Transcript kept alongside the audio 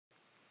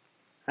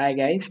Hi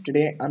guys,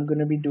 today I'm going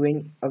to be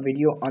doing a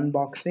video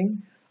unboxing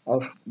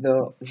of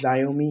the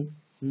Xiaomi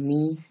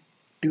Mi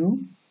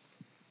 2.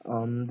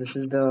 This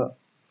is the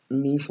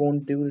Mi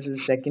Phone 2. This is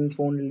the second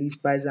phone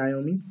released by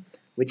Xiaomi,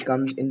 which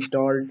comes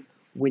installed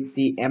with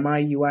the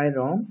MIUI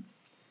ROM.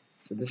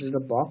 So this is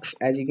the box.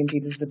 As you can see,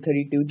 this is the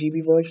 32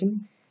 GB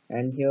version,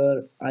 and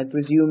here I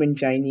presume in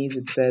Chinese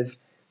it says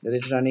that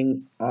it's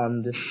running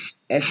on this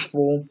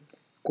S4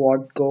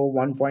 quad-core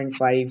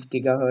 1.5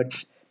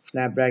 GHz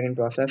Snapdragon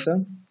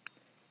processor,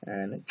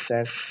 and it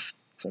says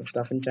some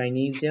stuff in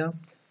Chinese here.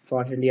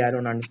 Fortunately, I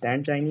don't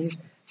understand Chinese,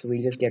 so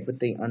we'll just get with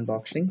the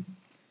unboxing.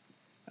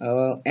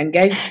 And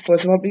guys,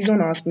 first of all, please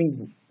don't ask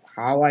me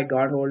how I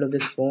got hold of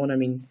this phone. I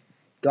mean,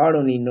 God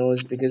only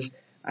knows, because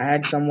I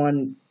had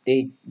someone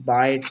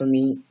buy it for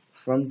me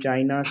from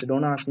China. So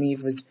don't ask me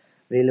if it's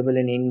available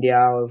in India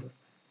or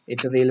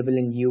it's available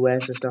in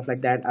US or stuff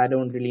like that. I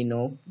don't really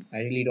know. I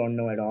really don't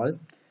know at all.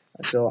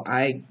 So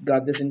I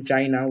got this in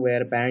China,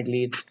 where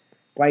apparently it's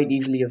quite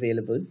easily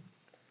available.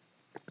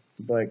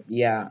 But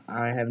yeah,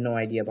 I have no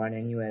idea about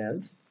anywhere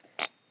else.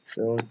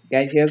 So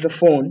guys, here's the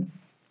phone,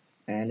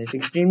 and it's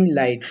extremely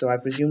light, so I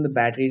presume the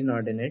battery is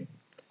not in it.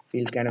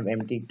 Feels kind of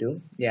empty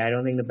too. Yeah, I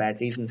don't think the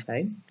battery is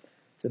inside.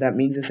 So that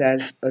means this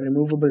has a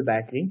removable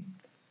battery,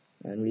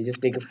 and we'll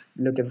just take a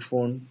look at the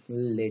phone a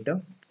little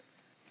later.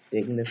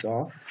 Taking this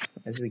off,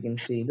 as we can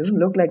see, it doesn't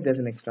look like there's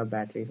an extra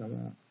battery, so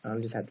I'll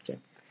just have to check.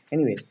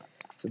 Anyways,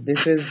 so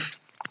this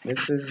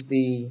is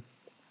the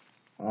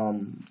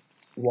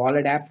wall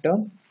adapter,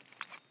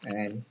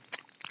 and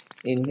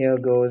in here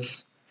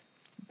goes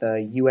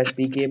the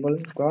USB cable,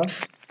 of course,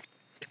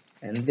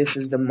 and this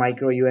is the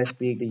micro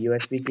USB to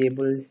USB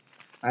cable.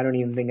 I don't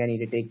even think I need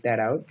to take that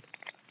out.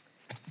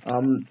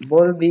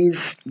 Both of these,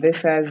 this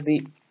has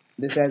the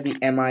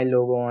MI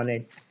logo on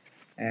it,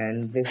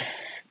 and this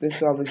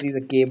obviously is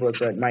a cable,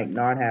 so it might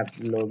not have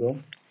the logo,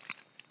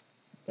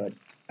 but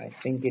I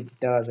think it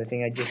does. I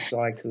think I just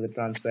saw it through the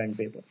transparent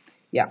paper.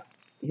 Yeah,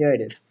 here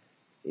it is.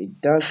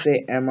 It does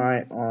say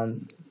MI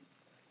on.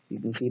 You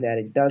can see that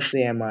it does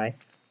say MI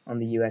on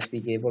the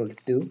USB cable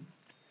too.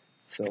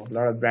 So a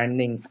lot of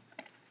branding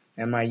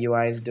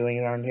MIUI is doing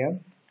around here.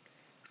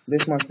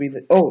 This must be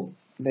the, oh,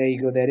 there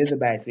you go, there is a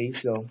battery.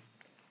 So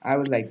I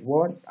was like,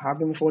 what, how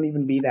can the phone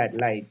even be that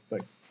light?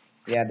 But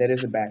yeah, there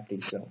is a battery.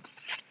 So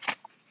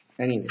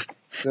anyways,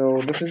 so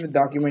this is the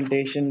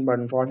documentation, but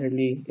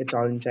unfortunately it's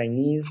all in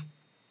Chinese,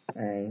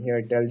 and here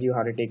it tells you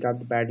how to take out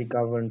the battery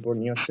cover and put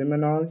in your SIM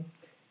and all.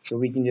 So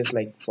we can just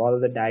like follow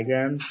the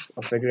diagrams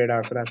or figure it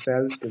out for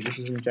ourselves, because this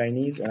is in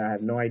Chinese and I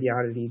have no idea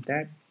how to read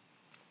that.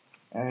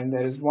 And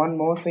there is one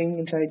more thing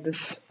inside this.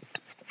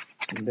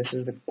 This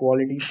is the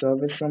quality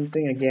service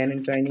something, again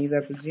in Chinese,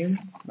 I presume.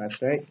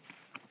 That's right.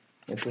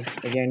 This is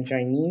again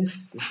Chinese.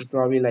 This is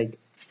probably like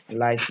a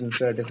license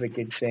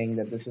certificate saying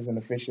that this is an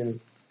official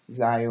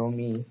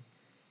Xiaomi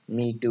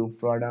Mi 2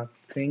 product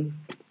thing.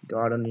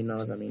 God only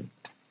knows. I mean,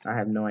 I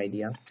have no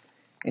idea.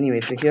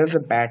 Anyway, so here's the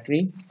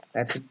battery.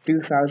 That's a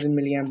 2000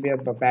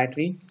 milliampere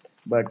battery,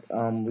 but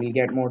we'll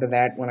get more to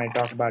that when I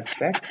talk about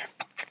specs.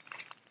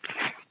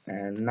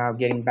 And now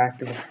getting back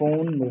to the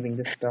phone, moving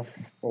this stuff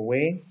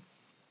away.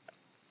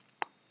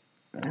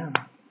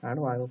 How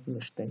do I open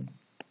this thing?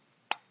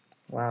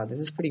 Wow, this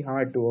is pretty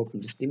hard to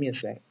open. Just give me a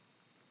sec.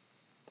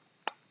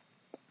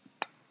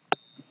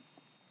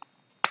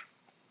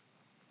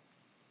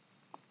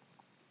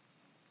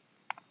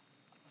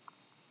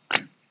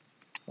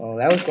 Oh,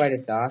 that was quite a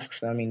task.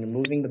 So, I mean,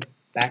 removing the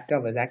back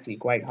cover is actually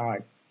quite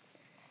hard.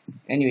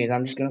 Anyways,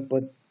 I'm just gonna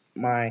put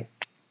my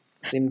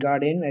SIM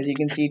card in. As you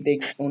can see, it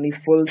takes only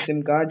full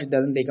SIM cards. It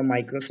doesn't take a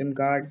micro SIM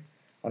card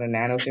or a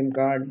nano SIM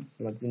card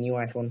like the new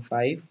iPhone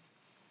 5.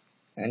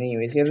 And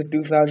anyways, here's a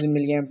 2000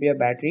 milliampere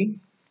battery.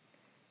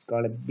 It's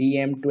called a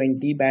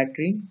BM20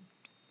 battery,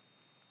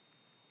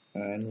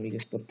 and we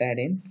just put that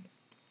in.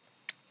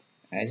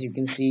 As you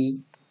can see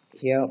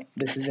here,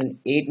 this is an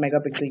 8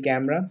 megapixel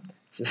camera.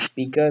 So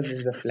speakers, this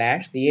is the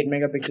flash. The 8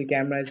 megapixel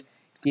camera is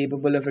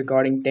capable of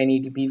recording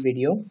 1080p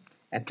video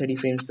at 30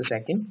 frames per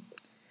second.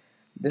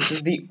 This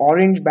is the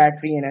orange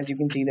battery, and as you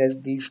can see, there's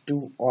these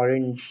two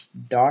orange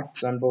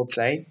dots on both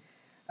sides.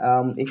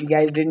 If you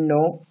guys didn't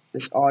know,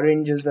 this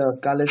orange is the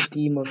color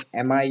scheme of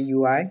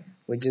MIUI,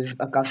 which is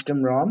a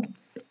custom ROM,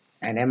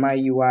 and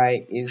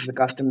MIUI is the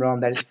custom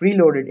ROM that is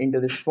preloaded into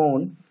this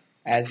phone,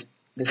 as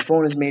this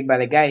phone is made by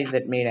the guys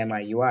that made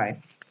MIUI.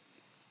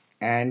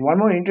 And one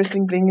more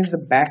interesting thing is the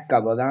back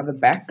cover. Now the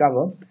back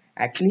cover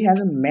actually has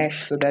a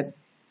mesh so that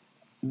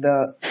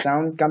the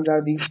sound comes out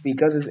of these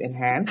speakers is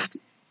enhanced,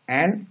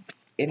 and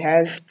it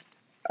has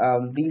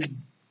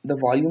the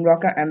volume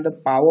rocker and the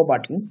power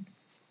button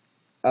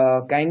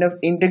kind of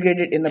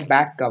integrated in the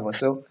back cover.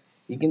 So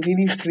you can see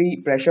these three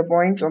pressure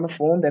points on the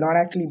phone. They're not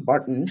actually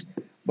buttons,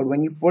 but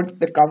when you put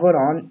the cover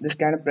on, this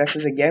kind of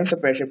presses against the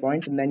pressure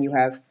points, and then you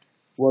have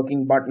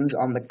working buttons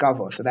on the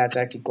cover. So that's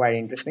actually quite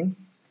interesting.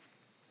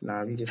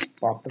 Now we just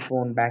pop the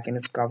phone back in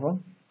its cover.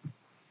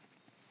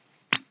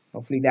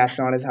 Hopefully that's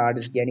not as hard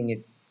as getting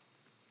it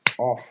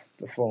off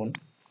the phone.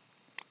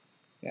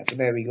 Yeah, so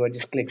there we go. It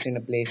just clicks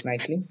into place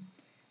nicely.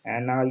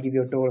 And now I'll give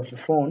you a tour of the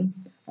phone.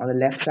 On the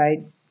left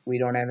side, we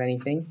don't have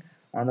anything.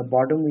 On the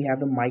bottom, we have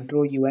the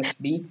micro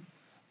USB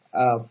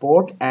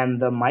port and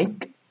the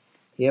mic.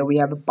 Here we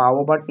have the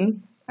power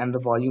button and the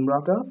volume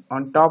rocker.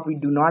 On top, we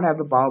do not have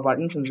the power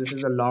button since this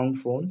is a long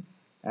phone,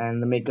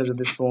 and the makers of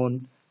this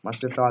phone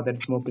must have thought that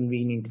it's more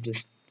convenient to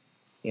just,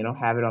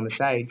 have it on the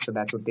side, so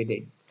that's what they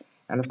did.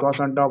 And of course,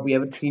 on top, we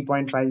have a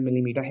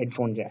 3.5mm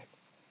headphone jack.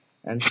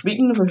 And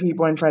speaking of a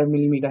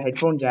 3.5mm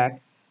headphone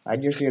jack, I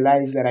just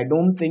realized that I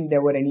don't think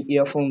there were any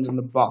earphones in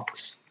the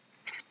box.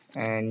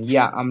 And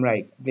yeah, I'm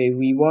right.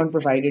 We weren't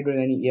provided with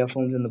any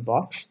earphones in the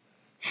box,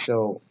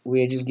 so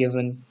we're just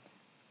given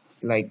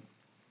like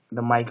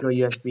the micro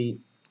USB,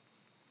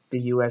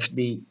 the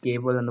USB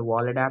cable, and the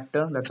wall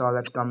adapter. That's all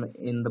that's come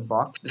in the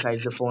box,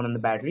 besides the phone and the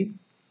battery,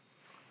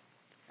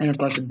 and of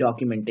course the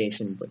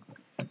documentation. But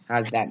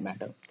how does that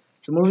matter?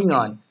 So moving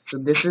on. So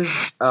this is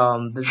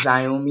the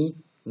Xiaomi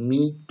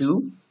Mi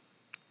 2,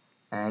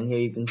 and here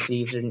you can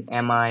see it's written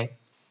MI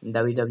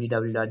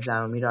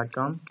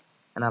www.xiaomi.com,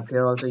 and up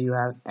here also you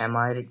have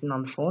MI written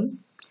on the phone.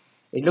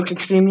 It looks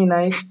extremely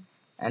nice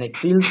and it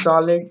feels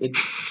solid. It's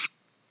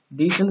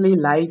decently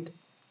light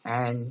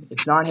and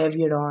it's not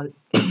heavy at all.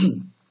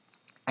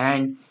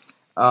 And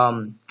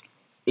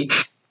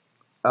it's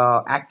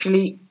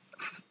actually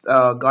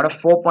got a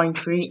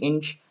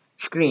 4.3-inch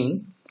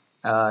screen,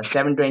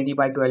 720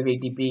 by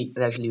 1280p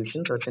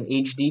resolution, so it's an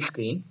HD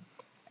screen.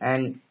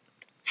 And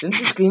since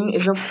the screen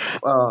is a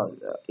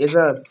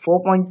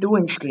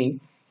 4.2-inch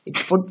screen, its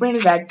footprint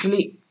is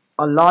actually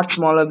a lot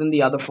smaller than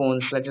the other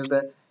phones, such as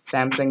the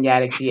Samsung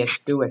Galaxy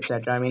S2,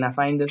 etc. I mean, I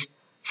find this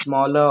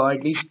smaller, or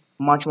at least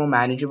much more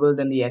manageable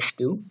than the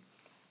S2.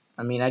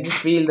 I mean, I just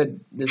feel that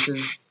this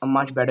is a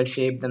much better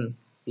shape than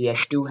the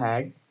S2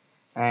 had.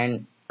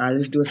 And I'll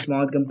just do a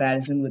small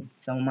comparison with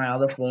some of my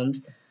other phones,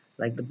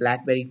 like the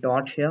BlackBerry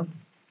Torch here.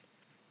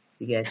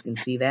 You guys can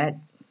see that.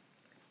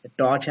 The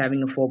Torch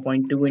having a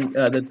 4.2 inch,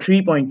 the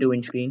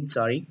 3.2-inch screen,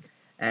 sorry.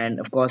 And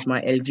of course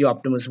my LG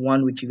Optimus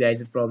 1, which you guys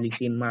have probably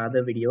seen in my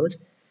other videos.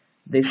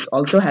 This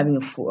also having a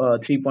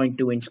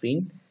 3.2-inch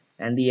screen,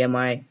 and the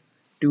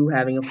MI2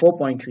 having a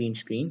 4.3-inch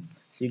screen.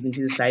 So you can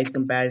see the size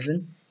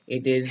comparison.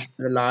 It is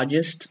the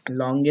largest,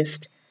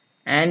 longest,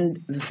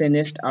 and the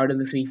thinnest out of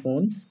the three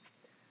phones.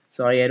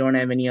 Sorry, I don't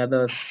have any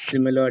other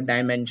similar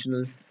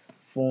dimensional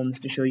phones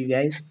to show you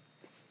guys.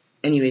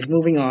 Anyways,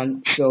 moving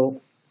on.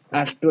 So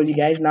I've told you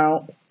guys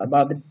now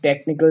about the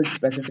technical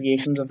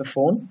specifications of the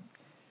phone.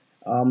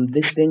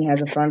 This thing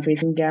has a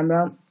front-facing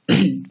camera,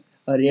 a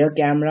rear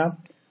camera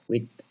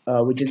with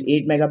which is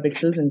 8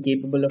 megapixels and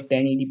capable of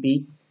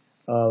 1080p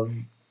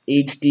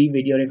HD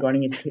video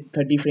recording at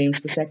 30 frames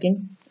per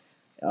second.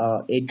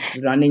 It's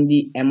running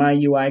the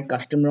MIUI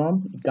custom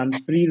ROM. It comes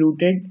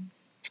pre-rooted.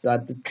 It's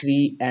got the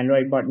three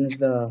Android buttons: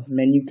 the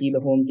menu key, the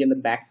home key, and the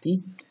back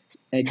key.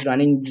 And it's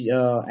running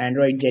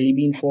Android Jelly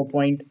Bean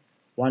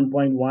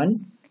 4.1.1,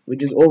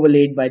 which is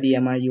overlaid by the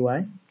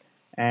MIUI.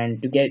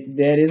 And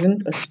there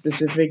isn't a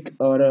specific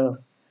or a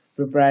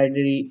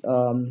proprietary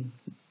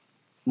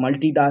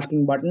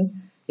multitasking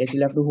button. Yes,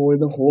 you'll have to hold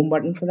the home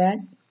button for that.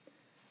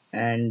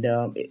 And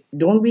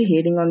don't be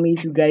hating on me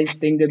if you guys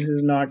think that this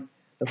is not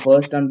the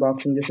first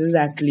unboxing. This is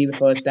actually the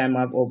first time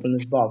I've opened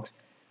this box.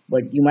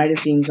 But you might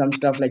have seen some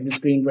stuff like the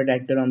screen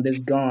protector on this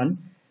gone.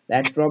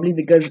 That's probably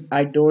because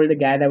I told the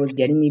guy that was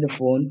getting me the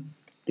phone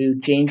to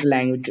change the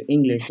language to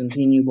English, since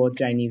he knew both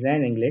Chinese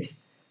and English.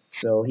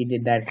 So he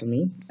did that for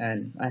me,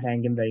 and I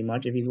thank him very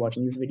much if he's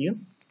watching this video.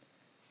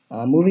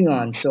 Moving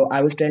on. So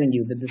I was telling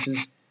you that this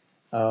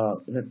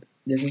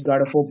has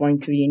got a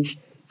 4.3-inch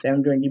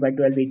 720 by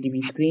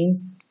 1280p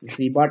screen, the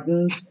three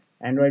buttons,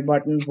 Android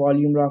buttons,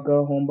 volume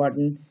rocker, home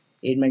button,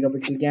 8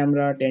 megapixel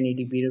camera,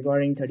 1080p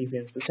recording, 30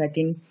 frames per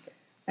second.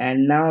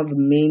 And now the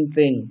main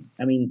thing,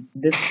 I mean,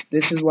 this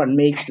is what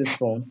makes this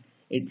phone.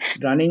 It's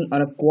running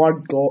on a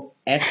quad-core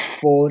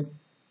S4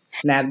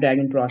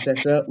 Snapdragon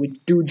processor with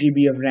 2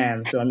 GB of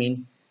RAM. So I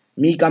mean,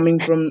 me coming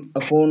from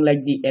a phone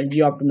like the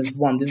LG Optimus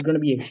 1, this is going to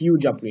be a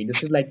huge upgrade.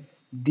 This is like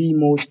the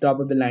most top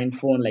of the line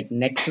phone, like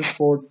Nexus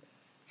 4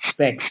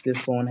 specs this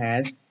phone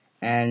has.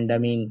 And I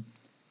mean,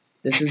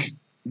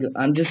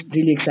 I'm just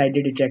really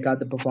excited to check out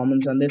the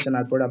performance on this, and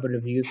I'll put up a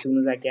review as soon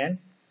as I can.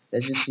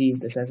 Let's just see if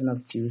this has enough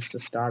juice to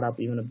start up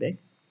even a bit.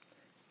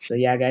 So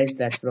yeah guys,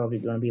 that's probably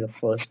going to be the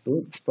first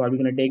boot. It's probably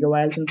going to take a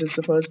while since it's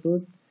the first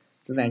boot.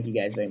 So thank you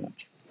guys very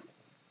much.